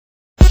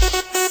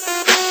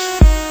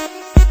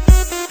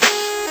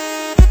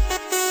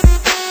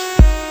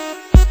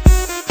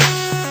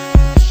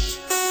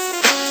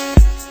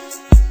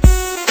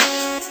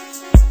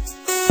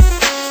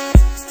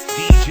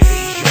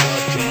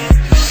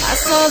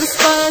this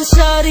fine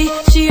shawty,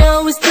 she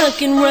always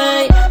looking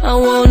right. I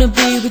wanna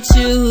be with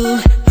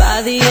you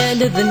by the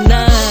end of the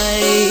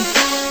night.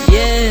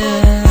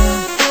 Yeah,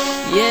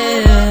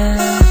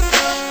 yeah.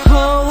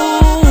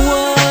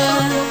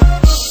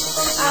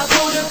 I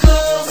pulled her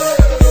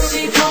close,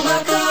 she pulled my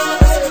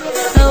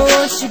clothes. I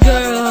want you,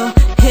 girl,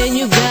 and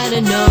you gotta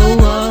know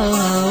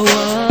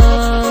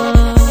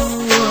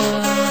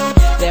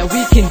that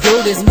we can do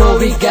this more.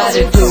 We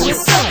gotta do it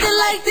something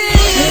like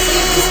this. Let's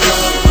get this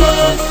club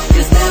full,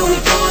 'cause now we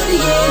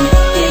partying.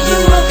 Yeah, you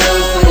my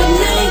girl for the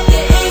night,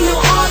 there ain't no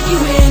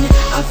arguing.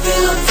 I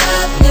feel on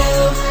top now,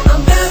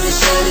 I'm about to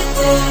shut it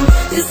down.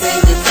 This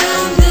ain't the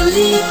time to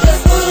leave,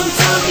 that's what I'm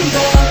talking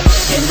about.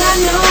 And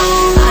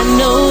I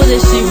know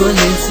that she will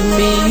into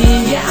me.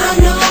 Yeah,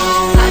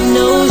 I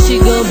know she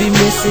gon' be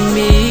missing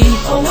me.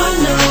 Oh, I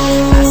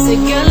know. I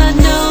said, girl, I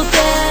know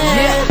that.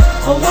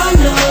 Yeah. Oh, I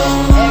know.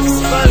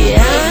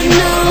 Yeah, I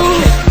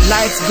know.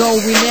 Lights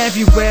going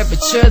everywhere, but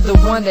you're the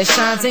one that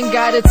shines. Ain't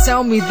gotta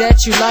tell me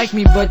that you like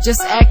me, but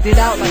just act it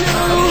out like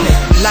mine.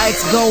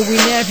 Lights going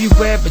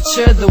everywhere, but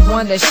you're the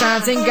one that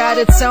shines. Ain't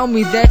gotta tell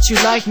me that you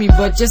like me,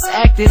 but just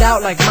act it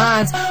out like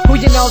mine. Who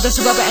you know that's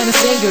a rapper and a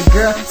singer,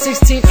 girl.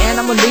 16 and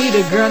I'm a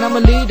leader, girl, and I'm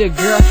a leader,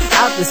 girl.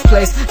 Out this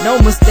place, no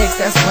mistakes,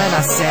 that's when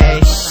I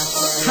say.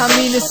 I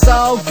mean it's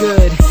all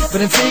good,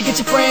 but until you get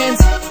your friends,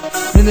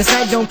 then this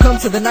night don't come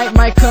till the night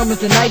might come if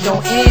the night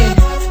don't end.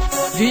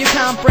 Do you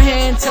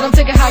comprehend? Tell them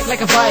take a hike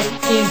like a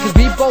Viking, 'cause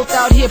we both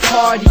out here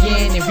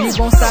partying, and we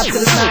won't stop till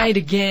it's night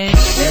again.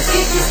 Let's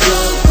get this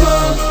club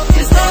full,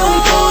 'cause now we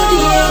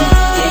partying.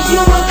 Yeah, you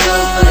my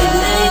girl for the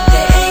night,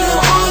 there ain't no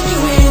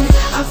arguing.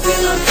 I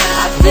feel on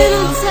top,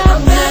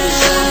 I'm about to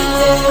shut it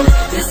down.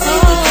 This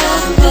ain't the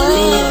time to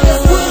leave,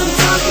 that's what I'm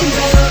talking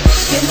about.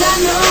 And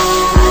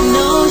I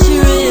know she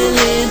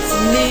really into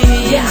me.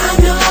 Yeah, I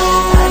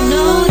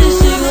know that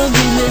she gon'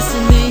 be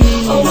missing me.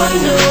 Oh, I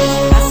know.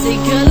 I say,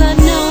 girl, I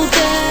know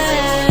that.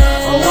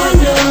 Oh, I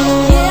know.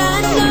 Yeah,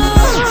 I know.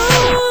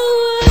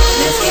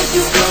 Let's get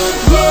this club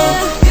full,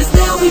 'cause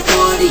now we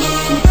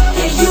partying.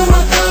 Yeah, you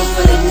my girl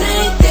for the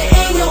night, there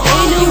ain't no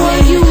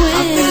arguing.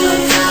 I feel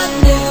on top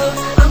now,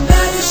 I'm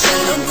about to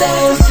shut it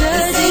down.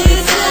 This ain't the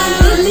time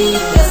to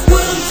leave, that's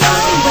what I'm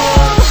talking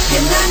about.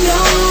 And I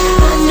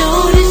know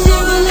that she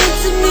will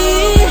into me.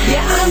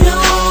 Yeah,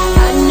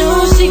 I know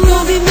she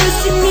gon' be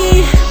missing me.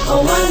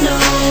 Oh, I know.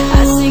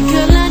 I say,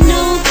 girl, I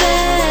know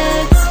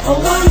that.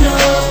 Oh, I know.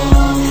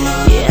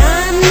 Yeah,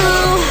 I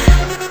know.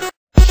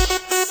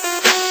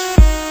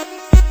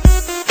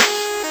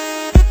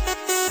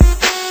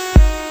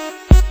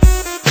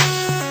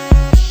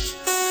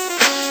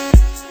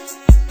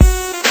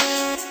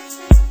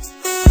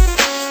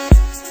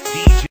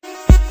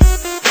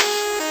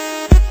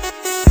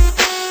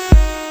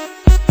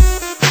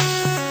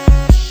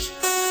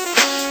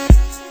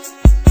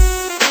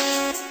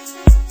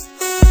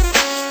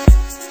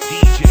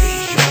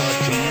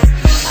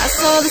 I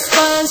saw this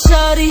fine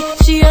shawty,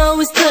 she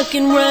always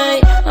looking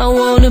right. I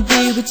wanna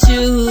be with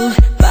you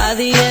by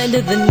the end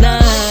of the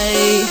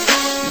night.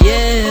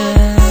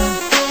 Yeah,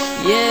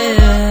 yeah.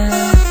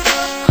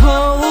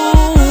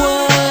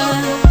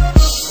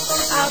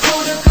 I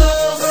pulled her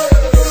close,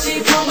 she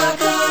pulled my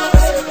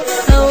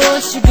clothes. I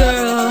want you,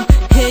 girl,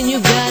 and you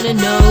gotta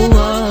know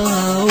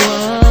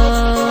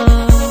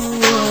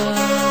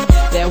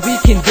that we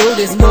can do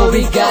this more.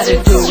 We gotta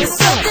do it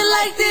something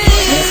like this.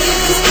 Let's get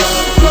this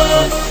club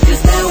full,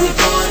 'cause now we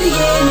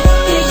partying.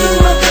 Yeah, you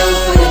my girl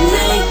for the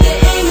night,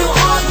 there ain't no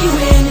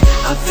arguing.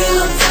 I feel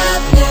on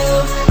top now,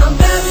 I'm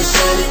about to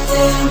shut it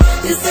down.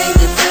 This ain't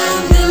the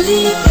time to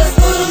leave, that's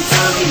what I'm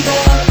talking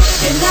about.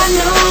 And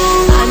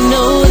I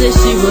know that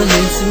she will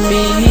into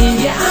me.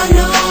 Yeah,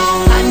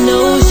 I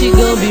know she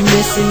gon' be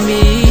missing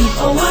me.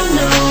 Oh, I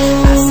know.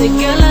 I said,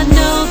 girl, I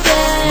know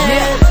that.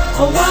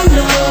 Yeah. Oh, I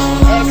know.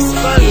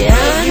 Yeah,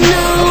 I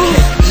know.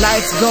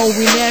 Lights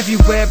going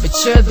everywhere, but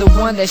you're the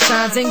one that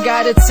shines. Ain't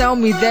gotta tell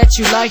me that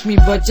you like me,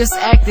 but just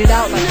act it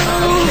out like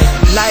mine.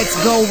 Lights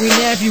going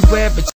everywhere, but